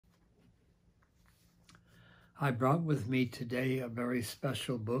I brought with me today a very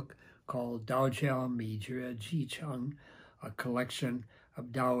special book called Daojiao Mijue Daoist, a collection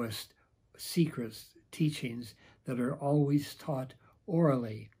of Taoist secrets, teachings that are always taught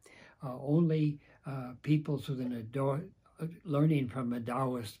orally. Only people learning from a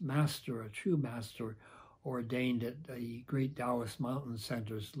Taoist master, a true master, ordained at the great Taoist mountain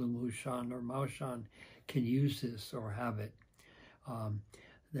centers, Lunghushan or Maoshan, can use this or have it.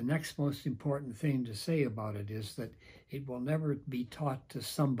 The next most important thing to say about it is that it will never be taught to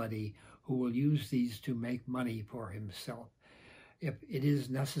somebody who will use these to make money for himself. If it is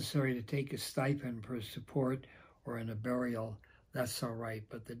necessary to take a stipend for support or in a burial, that's all right,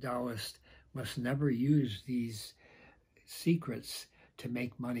 but the Taoist must never use these secrets to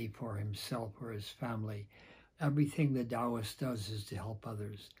make money for himself or his family. Everything the Taoist does is to help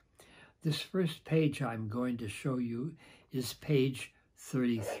others. This first page I'm going to show you is page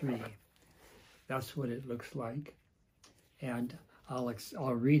 33. That's what it looks like. And I'll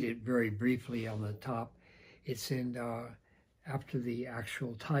read it very briefly on the top. It's in, after the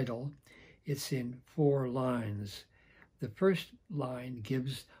actual title, it's in 4 lines. The first line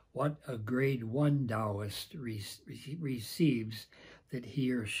gives what a grade 1 Taoist receives that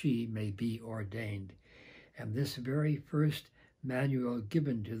he or she may be ordained. And this very first manual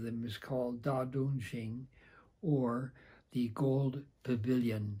given to them is called Da Dun Jing, or the Gold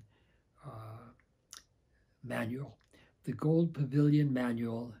Pavilion Manual. The Gold Pavilion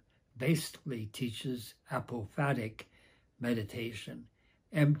Manual basically teaches apophatic meditation,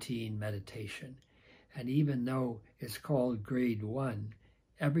 emptying meditation. And even though it's called grade 1,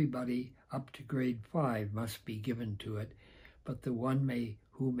 everybody up to grade 5 must be given to it, but the one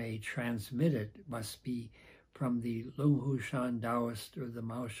who may transmit it must be from the Lunghushan Daoist or the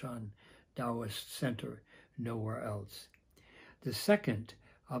Maoshan Daoist Center, nowhere else. The second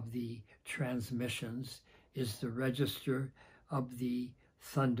of the transmissions is the register of the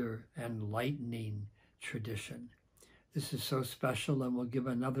thunder and lightning tradition. This is so special, and we'll give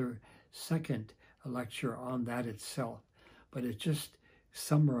another second lecture on that itself, but it just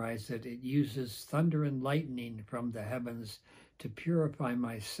summarizes it. It uses thunder and lightning from the heavens to purify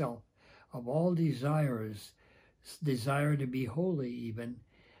myself of all desire to be holy even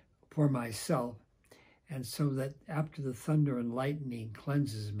for myself, and so that after the thunder and lightning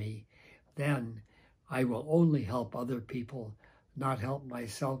cleanses me, then I will only help other people, not help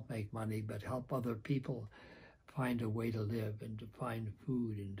myself make money, but help other people find a way to live and to find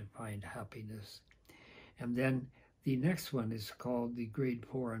food and to find happiness. And then the next one is called the grade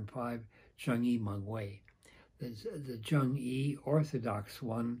 4 and 5 Zhengyi Mengwei. The Zhengyi Orthodox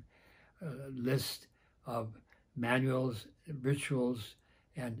one list of manuals, rituals,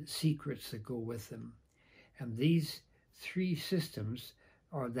 and secrets that go with them. And these 3 systems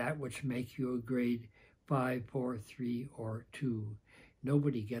are that which make you a grade 5, 4, 3, or 2.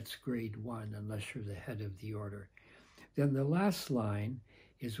 Nobody gets grade 1 unless you're the head of the order. Then the last line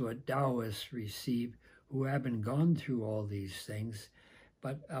is what Taoists receive who haven't gone through all these things,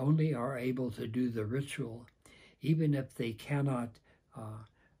 but only are able to do the ritual, even if they cannot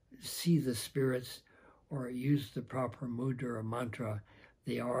see the spirits or use the proper mudra or mantra.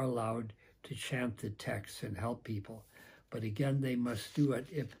 They are allowed to chant the text and help people. But again, they must do it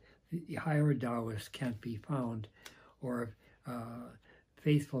if the higher Taoist can't be found, or if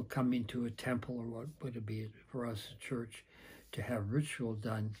faithful coming to a temple, or what would it be for us, a church, to have ritual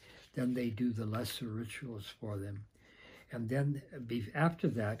done, then they do the lesser rituals for them. And then after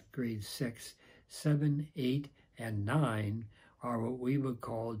that, grade 6, 7, 8, and 9 are what we would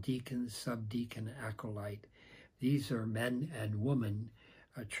call deacon, subdeacon, acolyte. These are men and women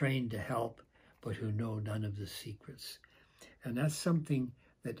trained to help, but who know none of the secrets. And that's something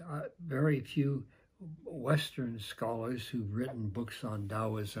that very few Western scholars who've written books on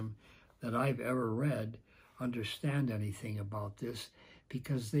Taoism that I've ever read understand anything about this,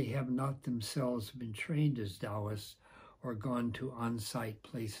 because they have not themselves been trained as Taoists or gone to on-site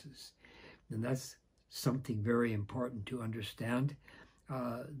places. And that's something very important to understand.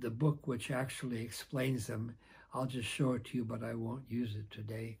 The book which actually explains them, I'll just show it to you, but I won't use it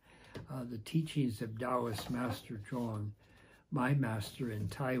today. The Teachings of Taoist Master Zhuang, my master in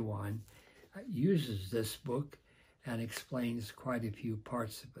Taiwan, uses this book and explains quite a few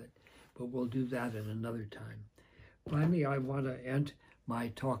parts of it, but we'll do that at another time. Finally, I want to end my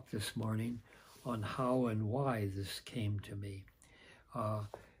talk this morning on how and why this came to me.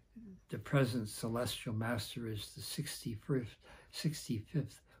 The present Celestial Master is the 65th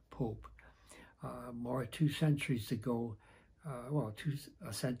Pope. 2 centuries ago,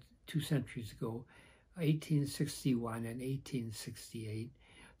 2 centuries ago, 1861 and 1868,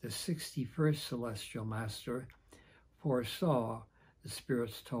 the 61st celestial master foresaw, the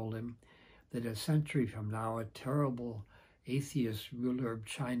spirits told him, that a century from now a terrible atheist ruler of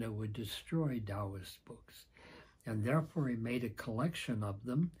China would destroy Taoist books. And therefore he made a collection of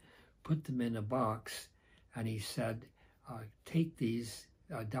them, put them in a box, and he said, take these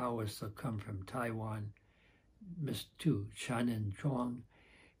Taoists that come from Taiwan, to Shan and Zhuang,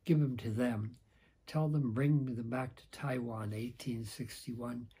 give them to them, tell them, bring them back to Taiwan,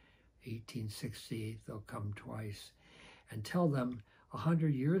 1861, 1868, they'll come twice, and tell them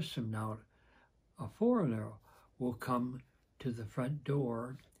 100 years from now, a foreigner will come to the front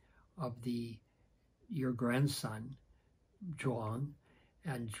door of your grandson, Zhuang,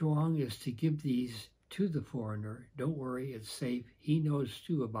 and Zhuang is to give these to the foreigner. Don't worry, it's safe. He knows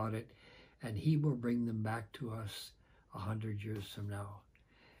too about it, and he will bring them back to us 100 years from now.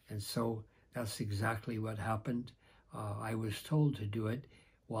 And so that's exactly what happened. I was told to do it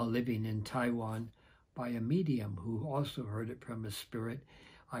while living in Taiwan by a medium who also heard it from a spirit.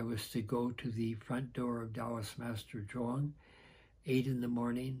 I was to go to the front door of Taoist Master Zhuang, 8 in the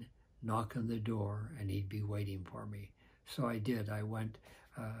morning, knock on the door, and he'd be waiting for me. So I did. I went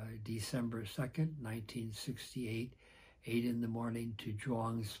December 2nd, 1968, 8 in the morning to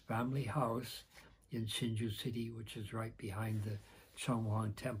Zhuang's family house in Hsinchu City, which is right behind the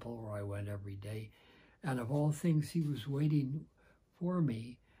Chenghuang Temple, where I went every day. And of all things, he was waiting for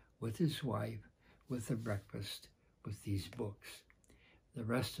me with his wife, with a breakfast, with these books. The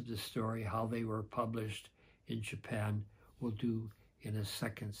rest of the story, how they were published in Japan, we'll do in a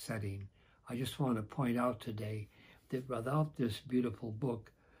second setting. I just want to point out today that without this beautiful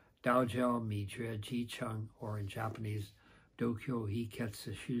book, Daojiao Mijue Jicheng, or in Japanese, Dokyo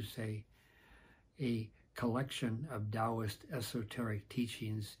Hiketsu Shusei, a collection of Taoist esoteric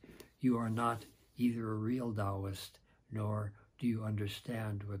teachings, you are not either a real Taoist, nor do you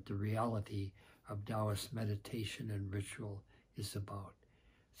understand what the reality of Taoist meditation and ritual is about.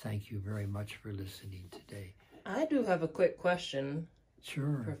 Thank you very much for listening today. I do have a quick question,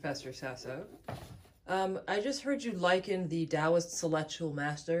 Sure. Professor Saso. I just heard you liken the Taoist celestial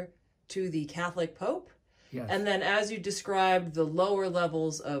master to the Catholic Pope. Yes. And then as you described the lower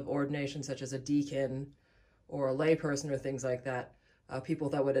levels of ordination, such as a deacon or a layperson or things like that, people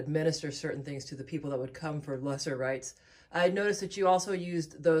that would administer certain things to the people that would come for lesser rites, I noticed that you also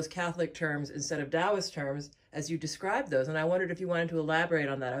used those Catholic terms instead of Taoist terms as you described those. And I wondered if you wanted to elaborate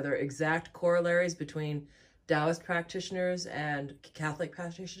on that. Are there exact corollaries between Taoist practitioners and Catholic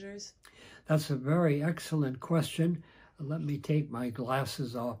practitioners? That's a very excellent question. Let me take my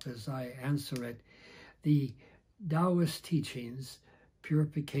glasses off as I answer it. The Taoist teachings,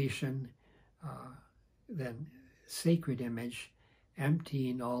 purification, then sacred image,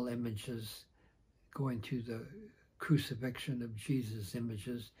 emptying all images, going to the crucifixion of Jesus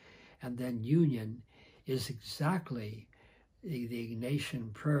images, and then union is exactly the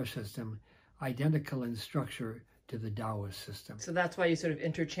Ignatian prayer system, identical in structure to the Taoist system. So that's why you sort of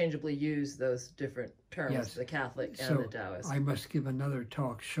interchangeably use those different terms, Yes. the Catholic and So the Taoist. I must give another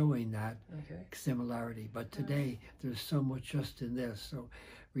talk showing that Okay. similarity, but today there's so much just in this. So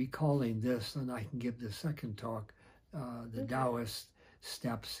recalling this, then I can give the second talk, the Taoist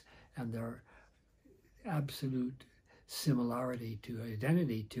steps and their absolute similarity to,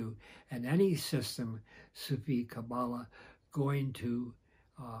 identity to, and any system, Sufi Kabbalah, going to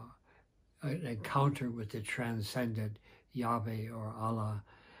an encounter with the transcendent Yahweh or Allah,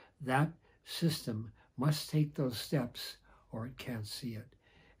 that system must take those steps or it can't see it.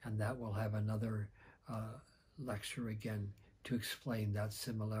 And that will have another lecture again to explain that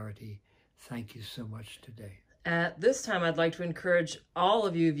similarity. Thank you so much today. At this time, I'd like to encourage all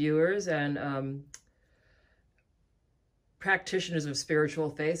of you viewers and practitioners of spiritual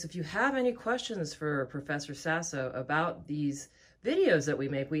faith, if you have any questions for Professor Saso about these videos that we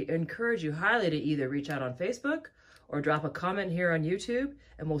make, we encourage you highly to either reach out on Facebook or drop a comment here on YouTube,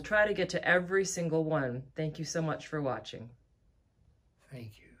 and we'll try to get to every single one. Thank you so much for watching.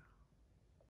 Thank you.